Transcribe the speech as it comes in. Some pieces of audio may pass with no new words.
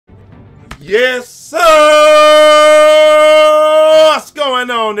Yes, sir! What's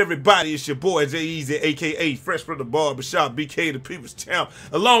going on, everybody? It's your boy, J-Easy, a.k.a. Fresh from the Barbershop, BK, the People's Town,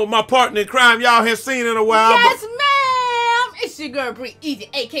 along with my partner in crime y'all have seen in a while. Yes, ma'am! It's your girl, Bree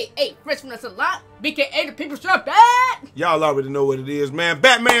Easy, a.k.a. Fresh from the Salon, BKA, the People's Town. Y'all already know what it is, man.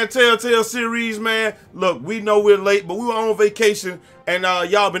 Batman Telltale Series, man. Look, we know we're late, but we were on vacation, and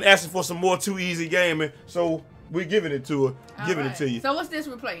y'all been asking for some more Too Easy gaming, so we're giving it to her, giving it to you. So what's this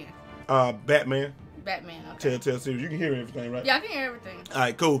we're playing? Batman. Batman, okay. Telltale Series. You can hear everything, right? Yeah, I can hear everything. All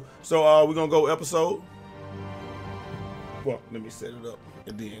right, cool. So we're gonna go episode. Well, let me set it up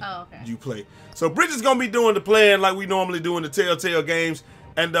and then you play. So Bridget's gonna be doing the playing like we normally do in the Telltale games,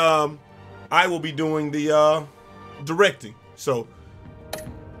 and I will be doing the directing. So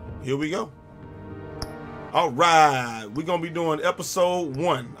here we go. All right, we're gonna be doing episode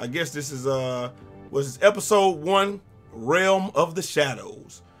 1. I guess this is what's this, episode 1, Realm of the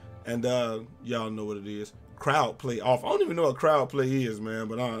Shadows. And y'all know what it is. Crowd play off. I don't even know what crowd play is, man,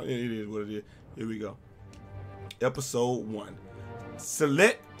 but it is what it is. Here we go. Episode 1.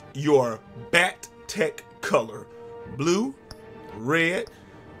 Select your bat tech color. Blue, red,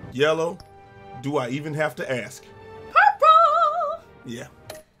 yellow. Do I even have to ask? Purple! Yeah.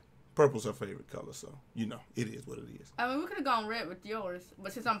 Purple's her favorite color, so you know, it is what it is. I mean, we could have gone red with yours,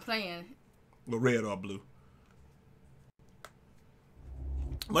 but since I'm playing. But red or blue.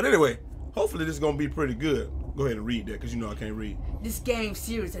 But anyway, hopefully this is going to be pretty good. Go ahead and read that, because you know I can't read. This game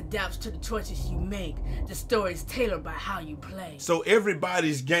series adapts to the choices you make. The story is tailored by how you play. So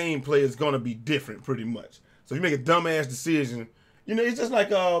everybody's gameplay is going to be different, pretty much. So if you make a dumbass decision, you know, it's just like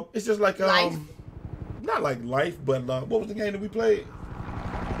Life? Not like Life, but what was the game that we played?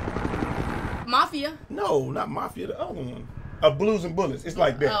 Mafia? No, not Mafia, the other one. Blues and Bullets. It's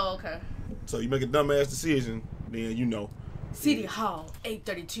like that. Oh, okay. So you make a dumbass decision, then you know. City Hall,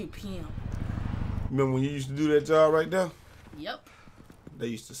 8:32 p.m. Remember when you used to do that job right there? Yep. They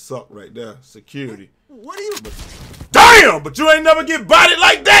used to suck right there. Security. What are you? Damn! But you ain't never get bodied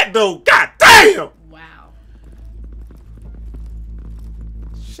like that, though. God damn! Wow.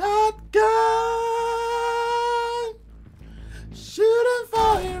 Shotgun! Shooting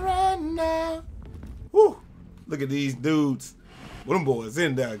for you right now. Woo! Look at these dudes. Well, them boys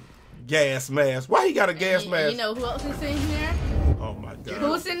in there. Gas mask. Why he got a gas mask? You know who else is in here? Oh my God.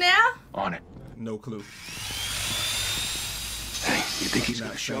 Who's in there? On it. No clue. Hey, you think he's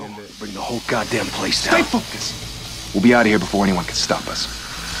gonna Not show? saying that. Bring the whole goddamn place down. Stay focused. We'll be out of here before anyone can stop us.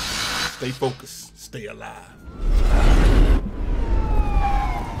 Stay focused. Stay alive.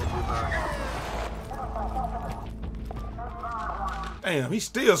 Damn, he's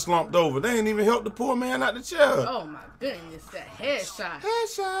still slumped over. They ain't even helped the poor man out the chair. Oh my goodness, that headshot.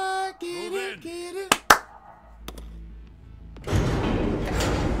 Headshot, get it, get it.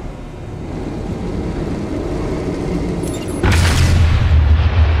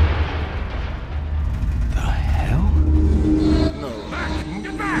 The hell? No.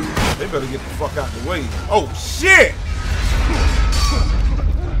 Get back! They better get the fuck out the way. Oh, shit!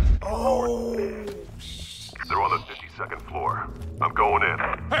 Oh, They're on the 52nd floor. I'm going in.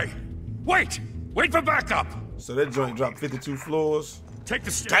 Hey, wait! Wait for backup! so that joint dropped 52 floors. Take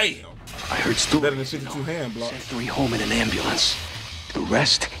the stairs. Damn. I heard stories. Better than 52 hand blocks. Sent 3 home in an ambulance. The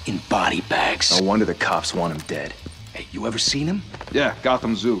rest in body bags. No wonder the cops want him dead. Hey, you ever seen him? Yeah,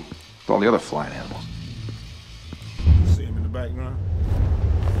 Gotham Zoo. With all the other flying animals. See him in the background.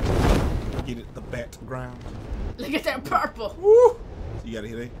 Get it, the background. Look at that purple. Woo! You gotta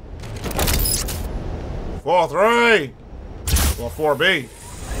hit A. 4th ring! Or 4B.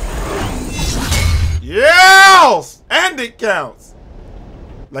 Yes! And it counts!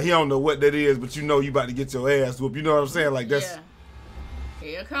 Like, he don't know what that is, but you know you about to get your ass whooped. You know what I'm saying? Like, that's... Yeah.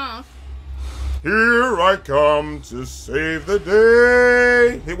 Here it comes. Here I come to save the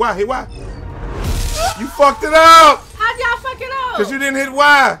day. Hit Y, hit Y. You fucked it up! How'd y'all fuck it up? Because you didn't hit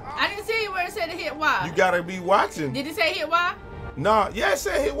Y. I didn't see where it said to hit Y. You gotta be watching. Did it say hit Y? Nah, yeah, it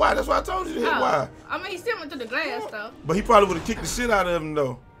said hit Y. That's why I told you to hit Y. I mean, he still went through the glass, though. But he probably would have kicked the shit out of him,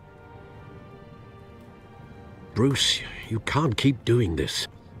 though. Bruce, you can't keep doing this.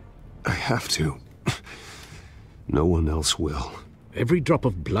 I have to. No one else will. Every drop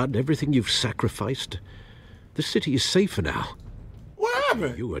of blood, everything you've sacrificed. The city is safer now. What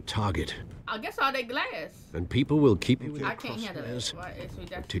happened? You a target, I guess all that glass. and people will keep you in I their can't handle crosshairs it. Why is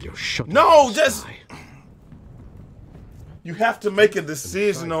that? till you're shot. No, in the just- sky. You have to make a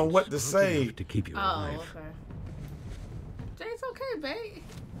decision on what to Hard say. enough to keep you Oh, alive. okay. It's okay, babe.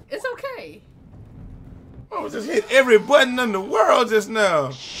 It's okay. Oh, just hit every button in the world just now.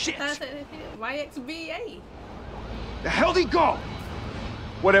 Shit! I said it hit YXBA. The hell'd he go?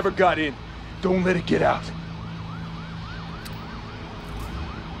 Whatever got in, Don't let it get out.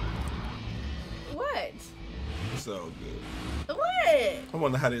 What? It's all good. What? I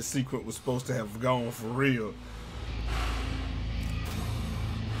wonder how that sequence was supposed to have gone for real.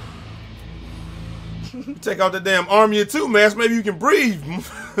 Take out the damn army of two mask. Maybe you can breathe.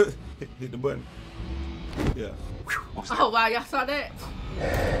 Hit the button. Yeah. Oh wow, y'all saw that?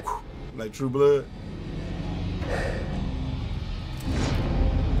 Like True Blood.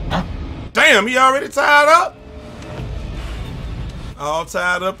 Damn, he already tied up. All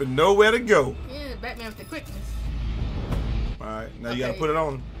tied up and nowhere to go. Yeah, Batman with the quickness. All right, now you gotta put it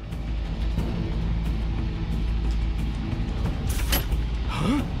on.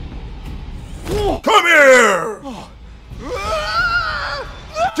 Huh? Come here!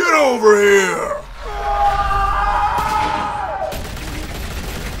 Get over here!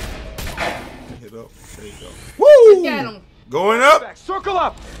 Hit up. There you go. Woo! Got him. Going up. Back, circle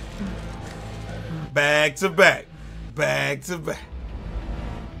up. Back to back. Back to back.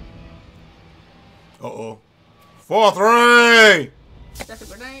 Uh-oh. Fourth ring! That's a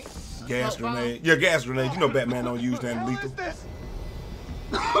grenade? Gas grenade. Yeah, gas grenade. You know Batman don't use that lethal.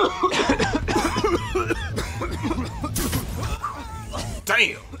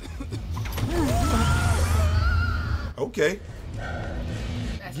 Damn. Okay.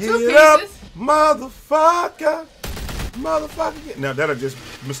 That's Get up, motherfucker. Motherfucker. Now that'll just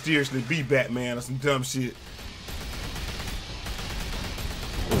mysteriously be Batman or some dumb shit.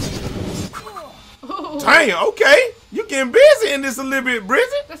 Damn, okay. You getting busy in this a little bit,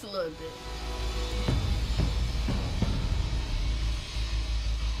 Bridget. That's a little bit.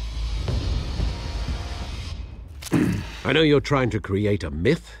 I know you're trying to create a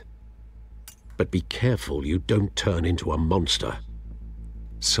myth, but be careful you don't turn into a monster.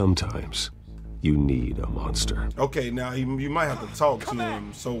 Sometimes you need a monster. Okay, now you might have to talk to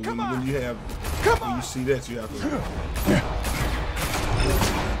him. So when you see that, you have to.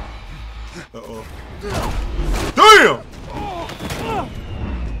 Uh-oh. Damn!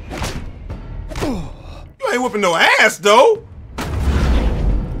 You ain't whooping no ass, though.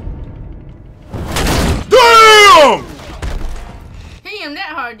 Damn! He ain't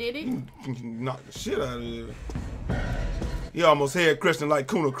that hard, did he? Knocked the shit out of it. He almost had Kristen like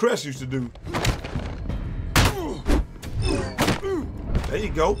Kuna Crest used to do. There you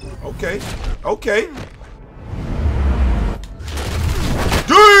go. Okay. Okay.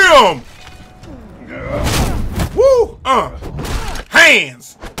 Damn! Woo!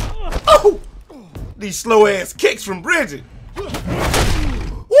 Hands! Oh! These slow ass kicks from Bridget. Woo!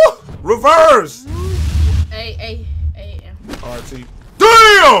 Reverse! RT.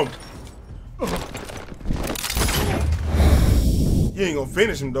 Damn! You ain't gonna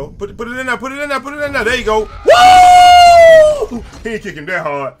finish him though. Put it in there, put it in there, put it in there. There you go. Woo! He ain't kicking that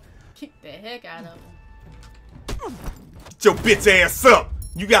hard. Kick the heck out of him. Get your bitch ass up.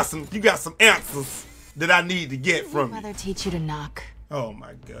 You got some answers that I need to get from you. Mother teach you to knock. Oh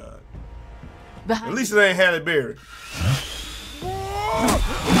my god. Behind At least it ain't Halle Berry.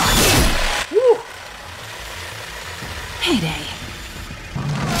 Payday.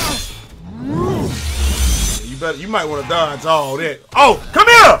 You might want to dodge all that. Oh, come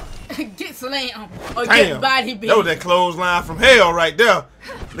here! Get slammed or Damn. get body beat. That was that clothesline from hell right there.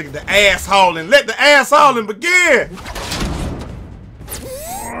 Look at the ass hauling. Let the ass hauling begin.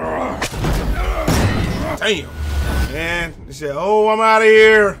 Damn. And he said, "Oh, I'm out of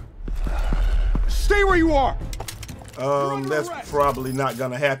here." Stay where you are. That's probably not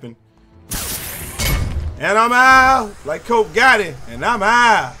gonna happen. And I'm out. Like Coke got it, and I'm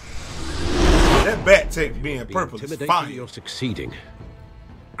out. That bat tech being purple is fine. You're succeeding.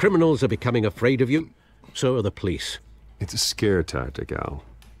 Criminals are becoming afraid of you. So are the police. It's a scare tactic, Al.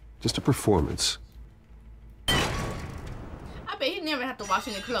 Just a performance. I bet he never have to wash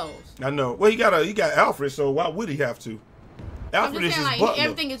any clothes. I know. Well, he got Alfred, so why would he have to? Alfred is his like butler.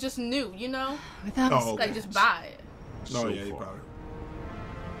 everything is just new, you know? Without Oh, okay. Like just buy it. No, yeah, he probably.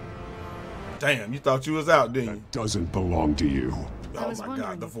 Damn, you thought you was out, didn't you? That doesn't belong to you. Oh my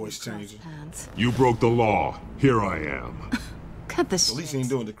god, the voice changing. You broke the law. Here I am. Cut the At shit. least he ain't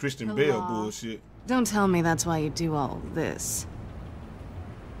doing the Christian Bale bullshit. Don't tell me that's why you do all this.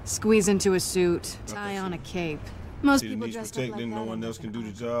 Squeeze into a suit, tie on a cape. Most See, people needs dressed up like protecting, that. no one else can do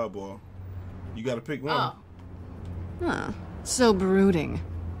the job, or you gotta pick one. Oh. Huh. So brooding.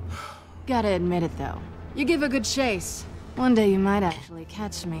 Gotta admit it though. You give a good chase. One day you might actually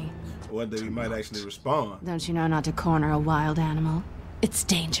catch me. One day we might actually respond. Don't you know not to corner a wild animal? It's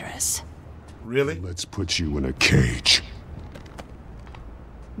dangerous. Really? Let's put you in a cage.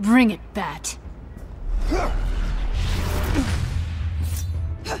 Bring it, Bat.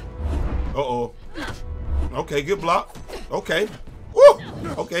 Uh-oh. Okay, good block. Okay. Woo!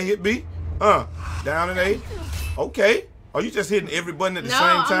 Okay, hit B. Down in A. Okay. Are you just hitting every button at the same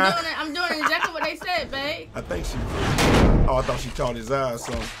time? No, I'm doing exactly what they said, babe. I think she... Oh, I thought she caught his eye or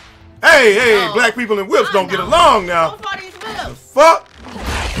something. Hey, black people and whips don't get along now. What are these whips? The fuck?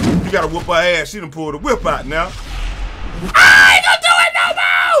 You gotta whoop her ass. She done pulled the whip out now. I ain't gonna do it no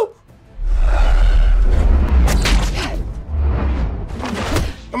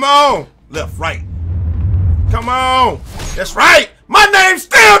more! Come on. Left, right. Come on. That's right. My name's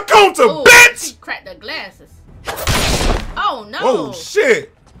still Kunta, bitch! She cracked her glasses. Oh, no. Oh,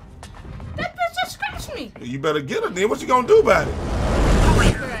 shit. That bitch just scratched me. You better get her then. What you gonna do about it?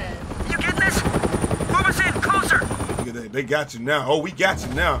 You get this? Move us in, closer. Look at that. They got you now. Oh, we got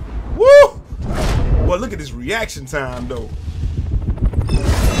you now. Woo! Boy, look at this reaction time, though.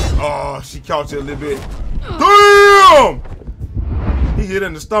 Oh, she caught you a little bit. Damn! He hit her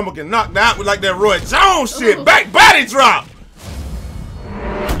in the stomach and knocked out with like that Roy Jones shit. Back body drop.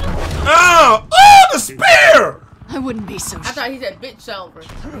 Oh, the spear! I wouldn't be so sure. I thought he said bitch silver.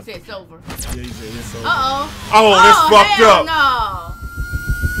 He said silver. Yeah, he said it's over. Uh-oh. Oh, that's fucked up.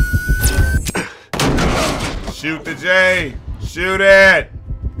 No. Shoot the J. Shoot it.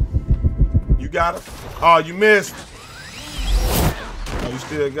 You got it. Oh, you missed. Oh, you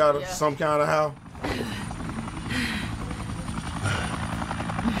still got it? Yeah. Some kind of how?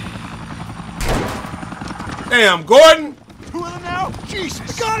 Damn, Gordon. Who are them now?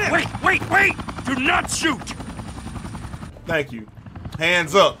 Jesus. Got it. Wait. Do not shoot. Thank you.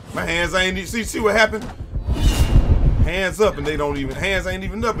 Hands up. My hands ain't even... See what happened? Hands up and they don't even... Hands ain't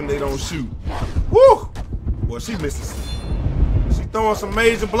even up and they don't shoot. Woo! Boy, she misses. She throwing some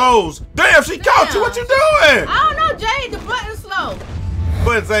major blows. Damn, she caught you. What you doing? I don't know, Jay. The button's slow.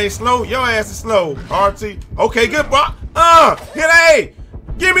 Buttons ain't slow. Your ass is slow. RT. Okay, good, bro. Hit A.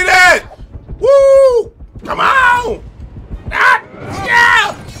 Give me that. Woo! Come on.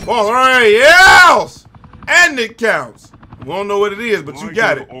 Yeah. All right, yes. And it counts. We don't know what it is, but you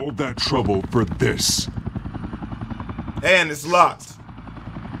got it. All that trouble for this. And it's locked.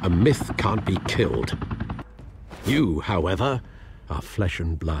 A myth can't be killed. You, however, are flesh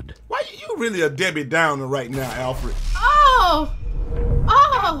and blood. Why you really a Debbie Downer right now, Alfred? Oh!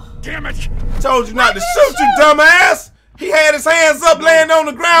 Damn it! Told you not to shoot, you dumbass! He had his hands up, laying on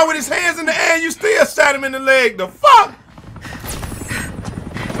the ground with his hands in the air, and you still shot him in the leg. The fuck?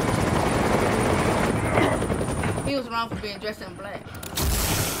 He was wrong for being dressed in black.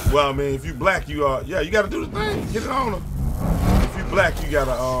 Well, I mean, if you black, you are. Yeah, you gotta do the thing. Get it on her. If you black, you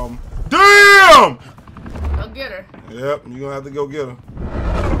gotta, Damn! Go get her. Yep, you're gonna have to go get her.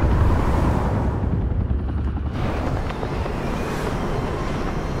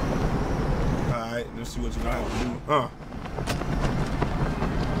 Alright, let's see what you're gonna have to do.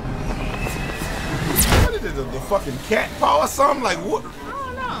 What is it, the fucking cat paw or something? Like, what? I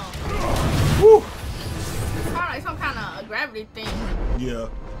don't know. Woo! Like some kind of gravity thing. Yeah.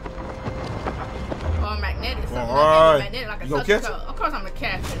 Or magnetic. Something all right. Magnetic, like a you gonna catch it? Of course I'm gonna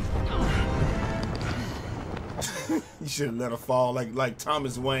catch it. You should have let her fall like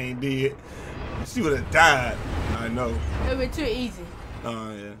Thomas Wayne did. She would have died. I know. It would be too easy.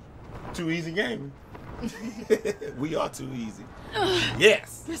 Oh, yeah. Too easy game. We are too easy.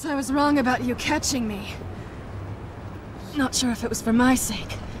 Yes. Guess I was wrong about you catching me. Not sure if it was for my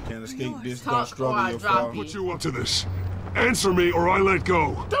sake. Can't escape this. Don't struggle your fall. Put you up to this. Answer me or I let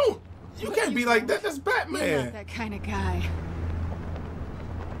go. Don't. You can't be like that. That's Batman. You're not that kind of guy.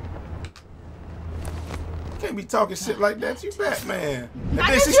 You can't be talking shit like that. You Batman. And I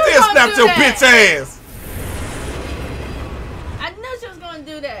then knew she you still were gonna snapped do your that. bitch ass. I knew she was gonna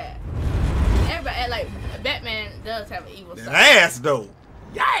do that. Everybody act like Batman does have an evil That side. ass though.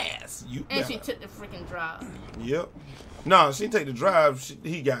 Yes. You. And she took the freaking drive. Yep. No, she didn't take the drive.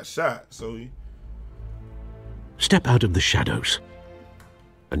 He got shot. So. Step out of the shadows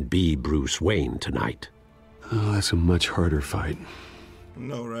and be Bruce Wayne tonight. Oh, that's a much harder fight.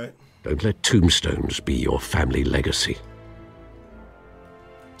 No, right? Don't let tombstones be your family legacy.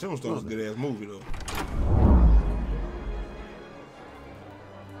 Tombstone's a good-ass movie, though.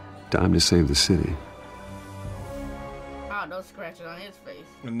 Time to save the city. Oh, those scratches on his face.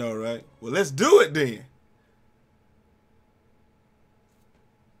 I know, right? Well, let's do it then.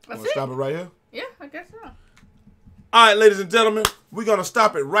 That's it. Stop it right here? Yeah, I guess so. All right, ladies and gentlemen, we're going to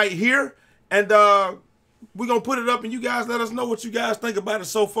stop it right here. And we're going to put it up, and you guys let us know what you guys think about it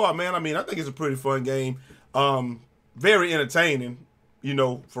so far, man. I mean, I think it's a pretty fun game. Very entertaining, you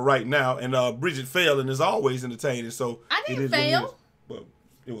know, for right now. And Bridget failed, and is always entertaining. So I didn't fail. But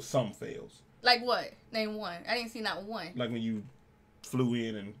it was some fails. Like what? Name one. I didn't see not one. Like when you flew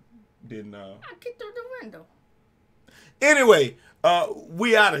in and didn't. I kicked through the window. Anyway,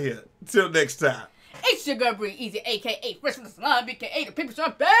 we out of here. Till next time. It's your girl Bree Easy, aka Fresh from the Salon, BKA the People's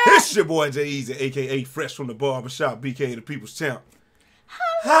Champ. It's your boy Jay Easy, aka Fresh from the Barbershop, BKA the People's Champ.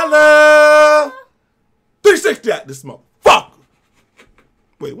 Holla! 360 out this motherfucker.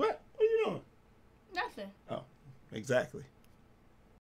 Wait, what? What are you doing? Nothing. Oh, exactly.